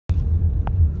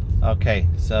Okay,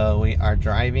 so we are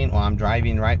driving. Well, I'm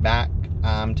driving right back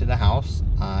to the house.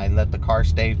 I let the car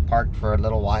stay parked for a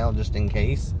little while just in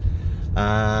case.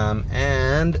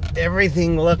 And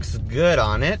everything looks good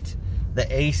on it.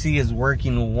 The AC is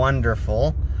working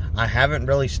wonderful. I haven't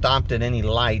really stopped at any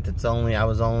light. I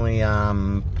was only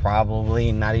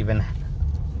probably not even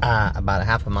about a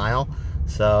half a mile.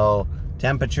 So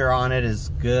temperature on it is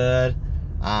good.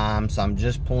 So I'm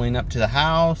just pulling up to the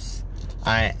house.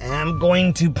 I am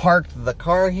going to park the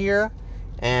car here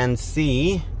and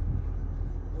see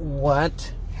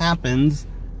what happens.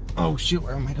 Oh shoot,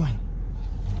 where am I going?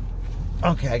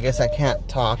 Okay, I guess I can't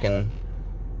talk and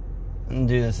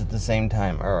do this at the same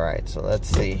time. Alright, so let's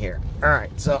see here.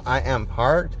 Alright, so I am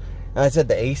parked. And I said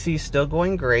the AC is still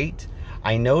going great.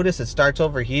 I notice it starts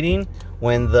overheating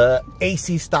when the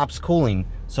AC stops cooling.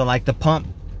 So like the pump,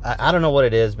 I don't know what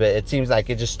it is, but it seems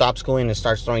like it just stops cooling and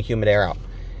starts throwing humid air out.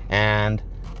 And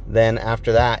then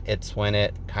after that, it's when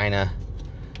it kind of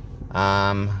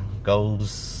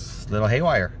goes a little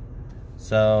haywire.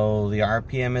 So the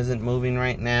RPM isn't moving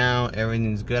right now.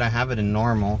 Everything's good. I have it in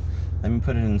normal. Let me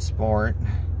put it in sport.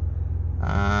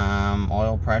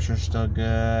 Oil pressure's still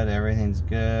good. Everything's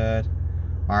good.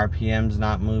 RPM's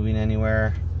not moving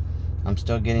anywhere. I'm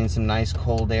still getting some nice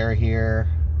cold air here.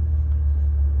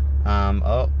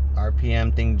 Oh,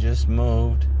 RPM thing just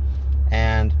moved.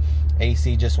 And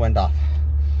AC just went off.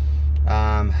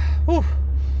 Whew.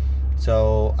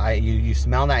 So you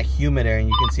smell that humid air and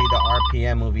you can see the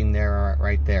RPM moving there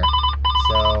right there.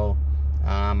 So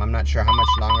I'm not sure how much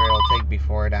longer it'll take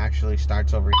before it actually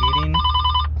starts overheating,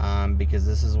 because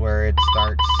this is where it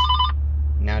starts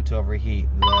now to overheat.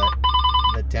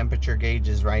 The temperature gauge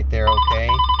is right there, okay.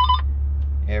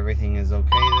 Everything is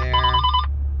okay there.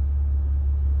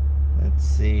 Let's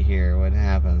see here what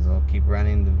happens. I'll keep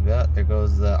running the there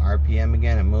goes the RPM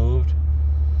again. It moved.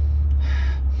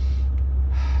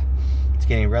 It's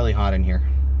getting really hot in here.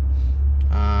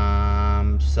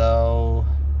 So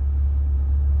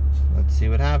let's see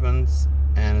what happens.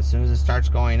 And as soon as it starts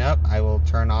going up, I will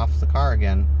turn off the car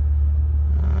again.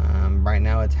 Right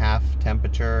now it's half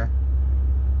temperature.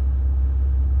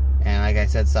 And like I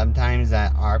said, sometimes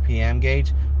that RPM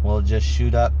gauge will just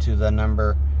shoot up to the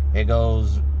number. It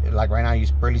goes, like right now you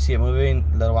barely see it moving.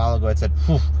 A little while ago it said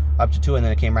poof, up to 2, and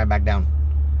then it came right back down.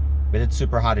 But it's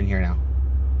super hot in here now.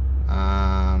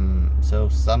 So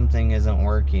something isn't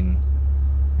working.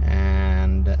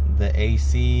 And the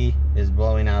AC is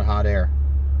blowing out hot air.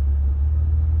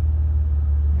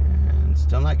 And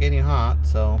still not getting hot,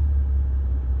 so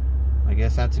I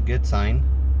guess that's a good sign.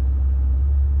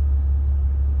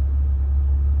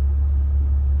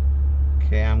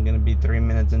 Okay, I'm gonna be 3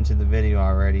 minutes into the video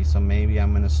already, so maybe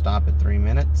I'm gonna stop at 3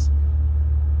 minutes.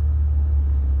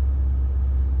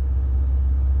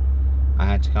 I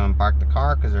had to come and park the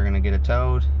car because they're gonna get it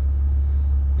towed.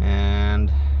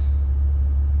 And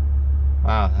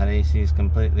wow, that AC is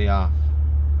completely off.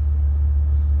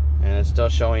 And it's still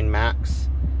showing max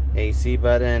AC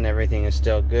button. Everything is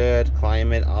still good.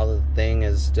 Climate, all the thing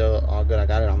is still all good. I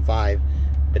got it on 5,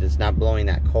 but it's not blowing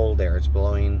that cold air. It's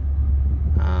blowing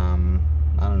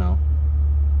I don't know,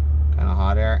 kind of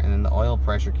hot air. And then the oil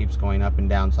pressure keeps going up and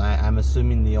down, so I'm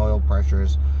assuming the oil pressure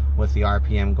is with the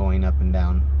RPM going up and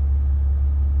down.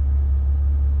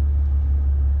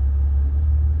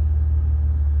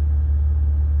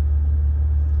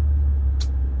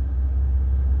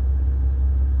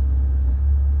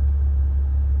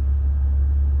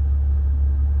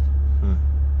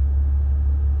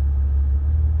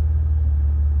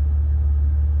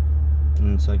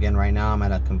 And so again, right now I'm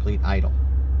at a complete idle.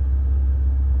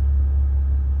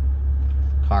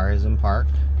 Car is in park.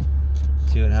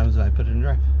 See what happens if I put it in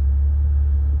drive.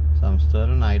 So I'm still at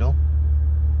an idle.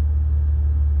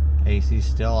 AC's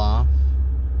still off.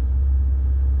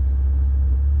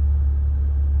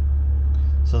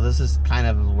 So this is kind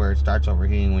of where it starts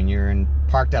overheating, when you're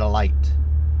parked at a light,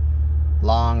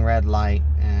 long red light,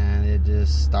 and it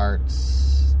just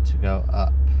starts to go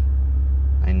up.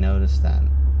 I noticed that.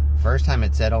 First time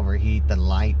it said overheat, the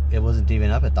light, it wasn't even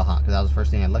up at the hot, because that was the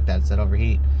first thing I looked at. It said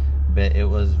overheat, but it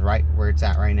was right where it's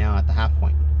at right now at the half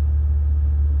point.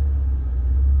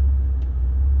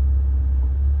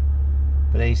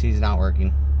 But AC is not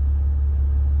working.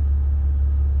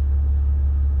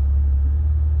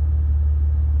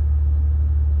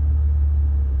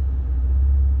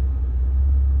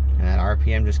 And that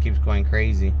RPM just keeps going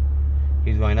crazy.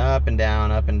 He's going up and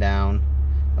down, up and down.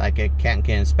 Like it can,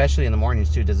 especially in the mornings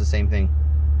too, does the same thing.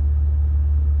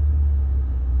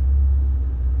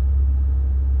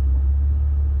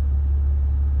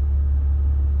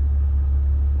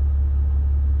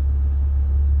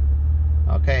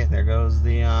 Okay, there goes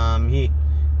the heat.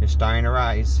 It's starting to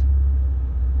rise.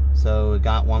 So we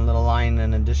got one little line,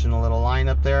 an additional little line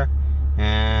up there,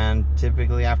 and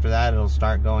typically after that it'll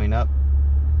start going up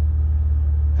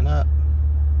and up.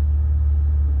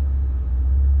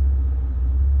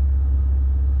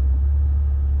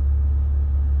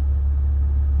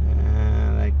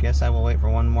 And I guess I will wait for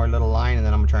one more little line and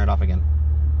then I'm gonna turn it off again.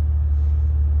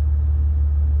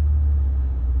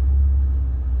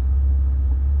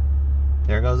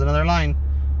 There goes another line.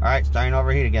 Alright, starting to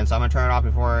overheat again, so I'm gonna turn it off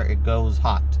before it goes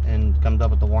hot and comes up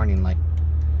with the warning light.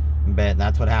 But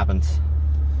that's what happens.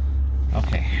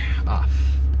 Okay, off.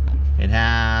 It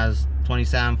has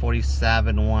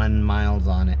 27.47 miles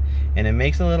on it, and it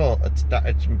makes a little. It's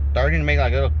starting to make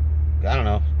like a little, I don't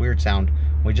know, weird sound.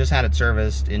 We just had it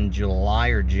serviced in July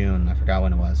or June. I forgot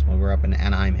when it was. When we were up in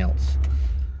Anaheim Hills.